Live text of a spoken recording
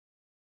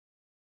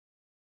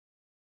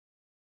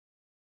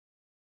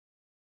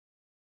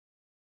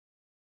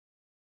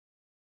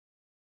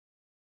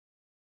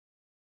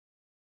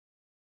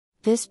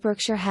This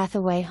Berkshire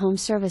Hathaway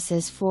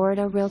HomeServices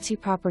Florida Realty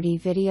property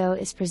video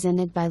is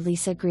presented by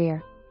Lisa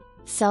Greer.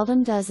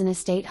 Seldom does an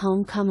estate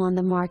home come on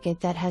the market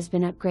that has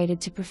been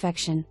upgraded to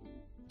perfection.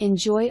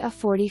 Enjoy a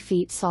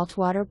 40-feet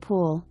saltwater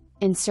pool,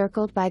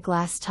 encircled by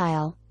glass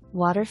tile,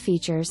 water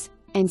features,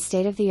 and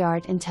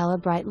state-of-the-art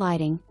intellibrite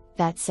lighting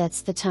that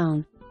sets the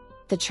tone.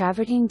 The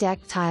travertine deck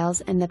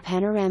tiles and the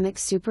panoramic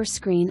super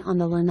screen on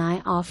the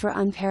lanai offer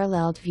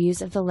unparalleled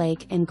views of the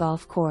lake and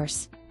golf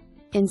course.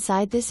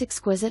 Inside this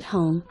exquisite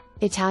home,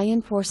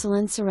 Italian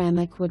porcelain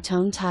ceramic wood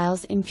tone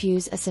tiles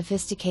infuse a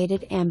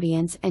sophisticated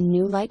ambience and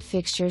new light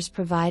fixtures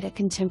provide a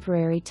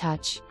contemporary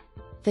touch.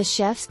 The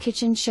chef's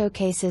kitchen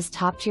showcases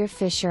top-tier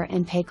Fisher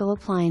and Paykel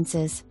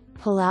appliances,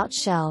 pull-out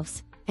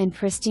shelves, and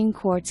pristine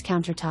quartz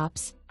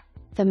countertops.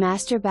 The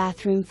master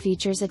bathroom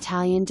features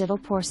Italian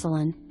Datile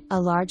Porcelain,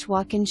 a large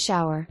walk-in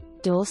shower,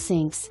 dual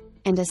sinks,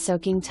 and a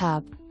soaking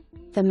tub.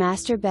 The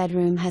master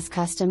bedroom has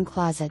custom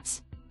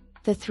closets.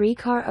 The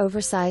 3-car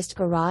oversized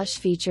garage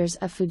features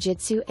a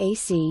Fujitsu A,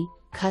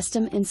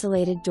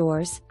 custom-insulated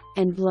doors,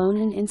 and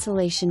blown-in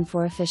insulation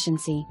for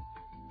efficiency.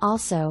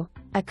 Also,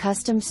 a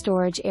custom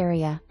storage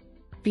area.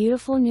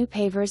 Beautiful new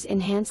pavers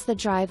enhance the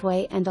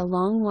driveway and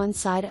along one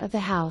side of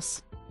the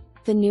house.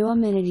 The new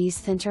amenities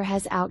center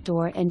has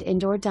outdoor and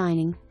indoor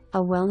dining, a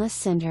wellness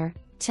center,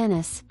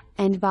 tennis,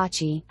 and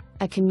bocce,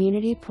 a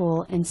community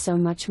pool and so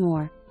much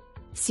more.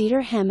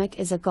 Cedar Hammock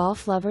is a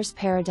golf lover's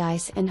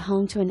paradise and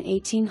home to an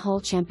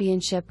 18-hole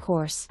championship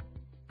course.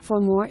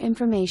 For more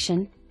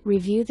information,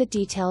 review the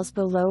details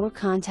below or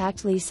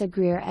contact Lisa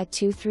Greer at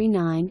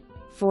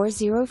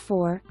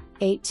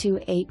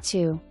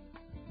 239-404-8282.